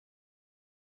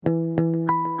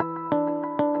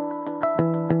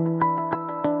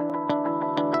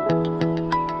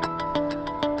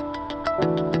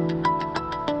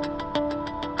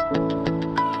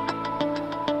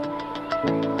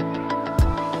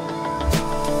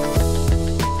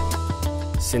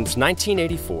Since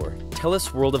 1984,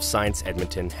 TELUS World of Science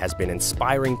Edmonton has been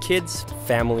inspiring kids,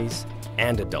 families,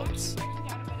 and adults.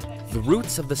 The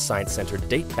roots of the Science Centre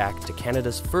date back to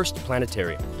Canada's first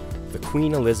planetarium, the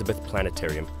Queen Elizabeth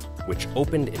Planetarium, which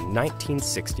opened in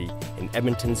 1960 in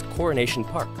Edmonton's Coronation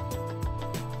Park.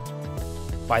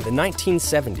 By the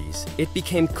 1970s, it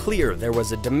became clear there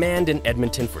was a demand in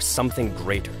Edmonton for something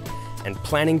greater, and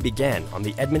planning began on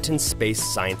the Edmonton Space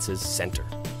Sciences Centre.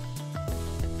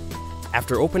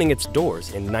 After opening its doors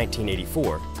in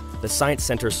 1984, the Science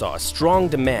Centre saw a strong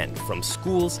demand from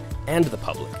schools and the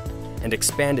public, and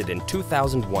expanded in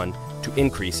 2001 to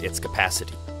increase its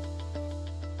capacity.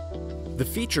 The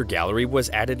feature gallery was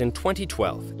added in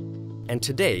 2012, and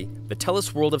today, the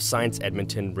TELUS World of Science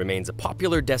Edmonton remains a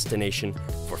popular destination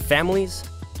for families,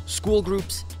 school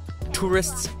groups,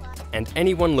 tourists, and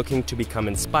anyone looking to become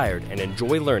inspired and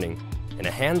enjoy learning in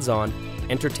a hands-on,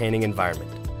 entertaining environment.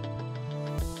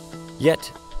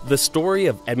 Yet, the story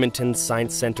of Edmonton's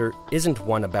Science Centre isn't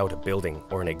one about a building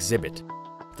or an exhibit.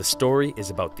 The story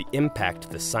is about the impact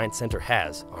the Science Centre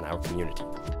has on our community.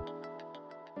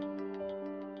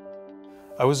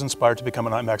 I was inspired to become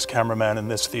an IMAX cameraman in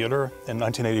this theatre. In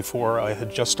 1984, I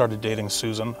had just started dating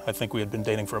Susan. I think we had been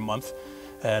dating for a month,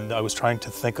 and I was trying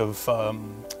to think of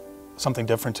something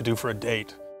different to do for a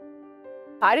date.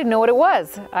 I didn't know what it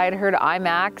was. I'd heard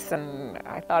IMAX, and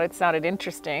I thought it sounded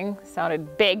interesting,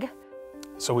 sounded big.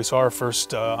 So we saw our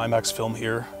first IMAX film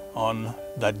here on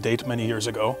that date many years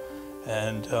ago,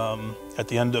 and at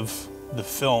the end of the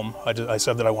film, I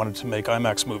said that I wanted to make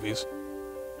IMAX movies.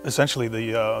 Essentially,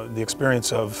 the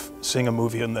experience of seeing a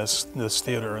movie in this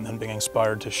theater and then being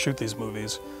inspired to shoot these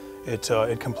movies,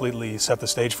 it completely set the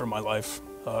stage for my life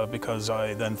because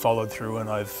I then followed through, and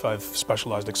I've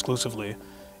specialized exclusively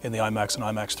in the IMAX and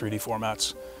IMAX 3D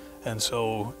formats. And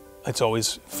so it's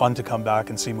always fun to come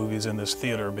back and see movies in this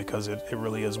theater because it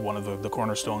really is one of the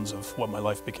cornerstones of what my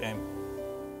life became.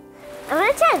 I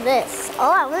want to try this.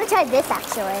 Oh, I want to try this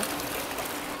actually.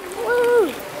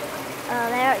 Woo! Oh,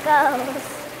 there it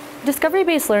goes.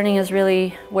 Discovery-based learning is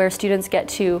really where students get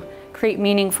to create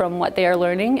meaning from what they are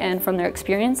learning and from their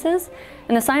experiences.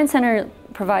 And the Science Centre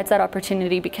provides that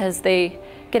opportunity because they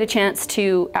get a chance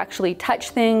to actually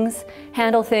touch things,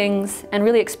 handle things, and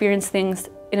really experience things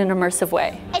in an immersive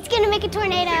way. It's going to make a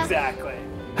tornado. Exactly.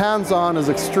 Hands-on is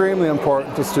extremely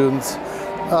important to students.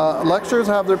 Lectures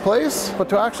have their place, but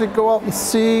to actually go out and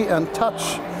see and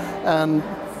touch and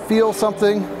feel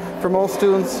something for most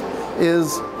students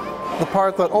is the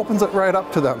part that opens it right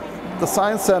up to them. The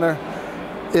Science Centre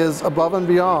is above and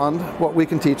beyond what we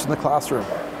can teach in the classroom.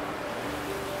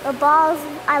 The balls,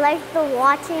 I like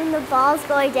watching the balls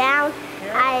going down.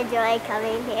 I enjoy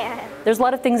coming here. There's a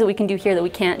lot of things that we can do here that we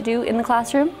can't do in the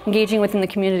classroom. Engaging within the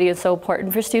community is so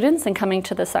important for students, and coming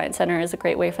to the Science Centre is a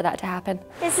great way for that to happen.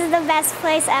 This is the best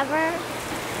place ever.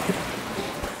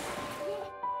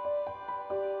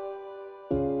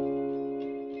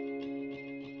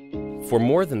 For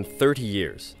more than 30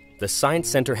 years, the Science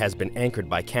Centre has been anchored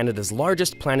by Canada's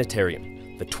largest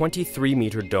planetarium, the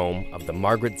 23-metre dome of the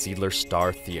Margaret Ziedler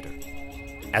Star Theatre.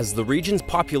 As the region's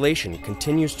population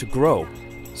continues to grow,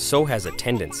 so has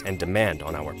attendance and demand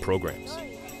on our programs.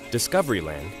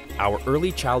 Discoveryland, our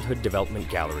early childhood development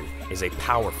gallery, is a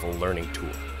powerful learning tool.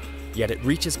 Yet it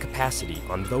reaches capacity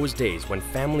on those days when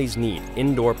families need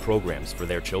indoor programs for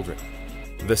their children.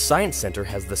 The Science Centre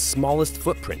has the smallest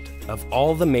footprint of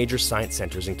all the major science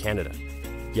centres in Canada,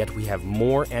 yet we have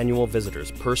more annual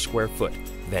visitors per square foot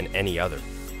than any other.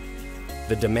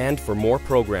 The demand for more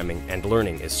programming and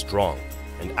learning is strong,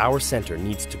 and our centre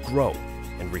needs to grow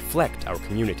and reflect our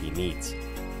community needs.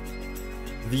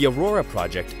 The Aurora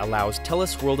project allows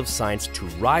TELUS World of Science to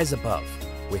rise above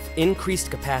with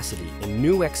increased capacity in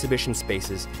new exhibition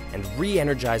spaces and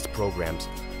re-energized programs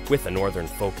with a northern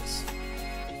focus.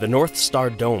 The North Star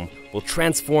Dome will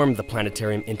transform the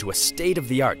planetarium into a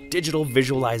state-of-the-art digital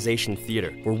visualization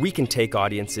theater where we can take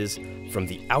audiences from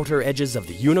the outer edges of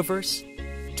the universe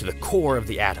to the core of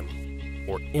the atom,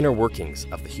 or inner workings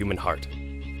of the human heart.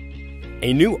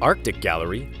 A new Arctic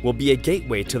gallery will be a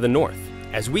gateway to the north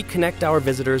as we connect our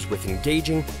visitors with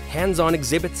engaging, hands-on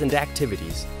exhibits and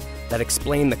activities that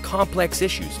explain the complex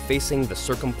issues facing the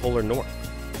circumpolar north.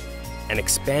 An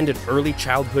expanded early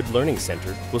childhood learning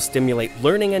center will stimulate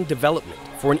learning and development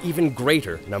for an even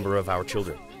greater number of our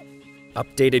children.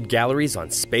 Updated galleries on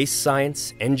space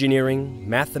science, engineering,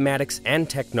 mathematics, and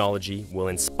technology will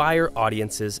inspire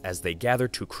audiences as they gather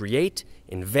to create,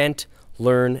 invent,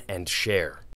 learn, and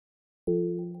share.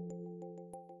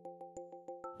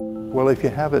 Well, if you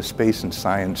have a space and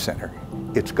science center,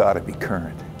 it's got to be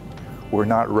current. we're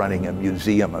not running a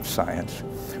museum of science.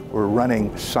 We're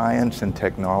running science and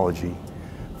technology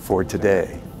for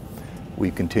today.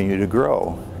 We continue to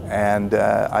grow, and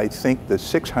I think the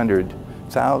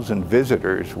 600,000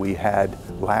 visitors we had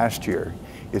last year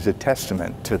is a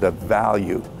testament to the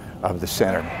value of the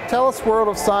center. TWOSE World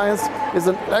of Science is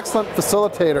an excellent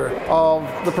facilitator of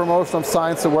the promotion of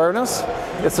science awareness.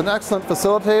 It's an excellent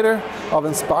facilitator of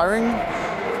inspiring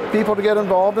people to get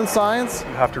involved in science.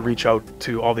 You have to reach out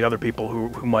to all the other people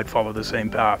who might follow the same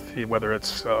path, whether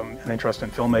it's an interest in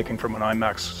filmmaking from an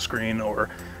IMAX screen or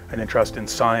an interest in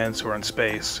science or in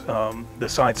space. The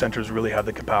science centers really have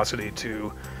the capacity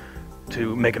to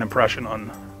make an impression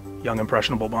on young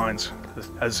impressionable minds,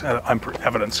 as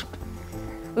evidence.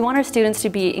 We want our students to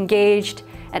be engaged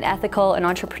and ethical and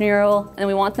entrepreneurial, and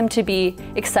we want them to be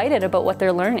excited about what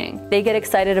they're learning. They get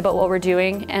excited about what we're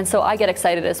doing, and so I get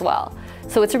excited as well.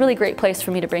 So it's a really great place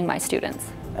for me to bring my students.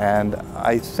 And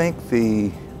I think the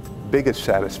biggest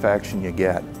satisfaction you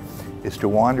get is to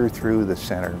wander through the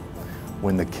center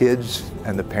when the kids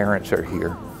and the parents are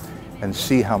here and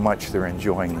see how much they're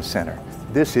enjoying the center.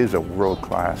 This is a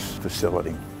world-class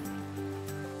facility.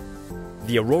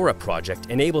 The Aurora project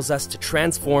enables us to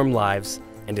transform lives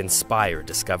and inspire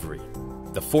discovery.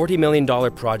 The $40 million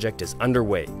project is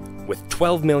underway, with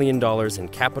 $12 million in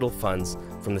capital funds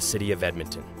from the City of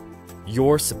Edmonton.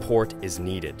 Your support is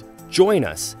needed. Join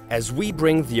us as we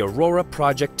bring the Aurora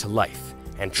project to life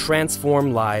and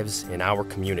transform lives in our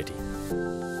community.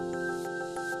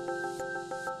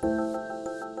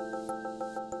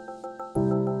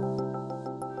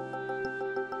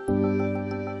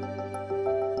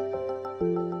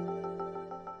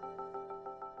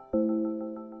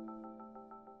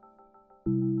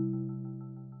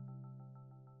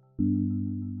 Thank you.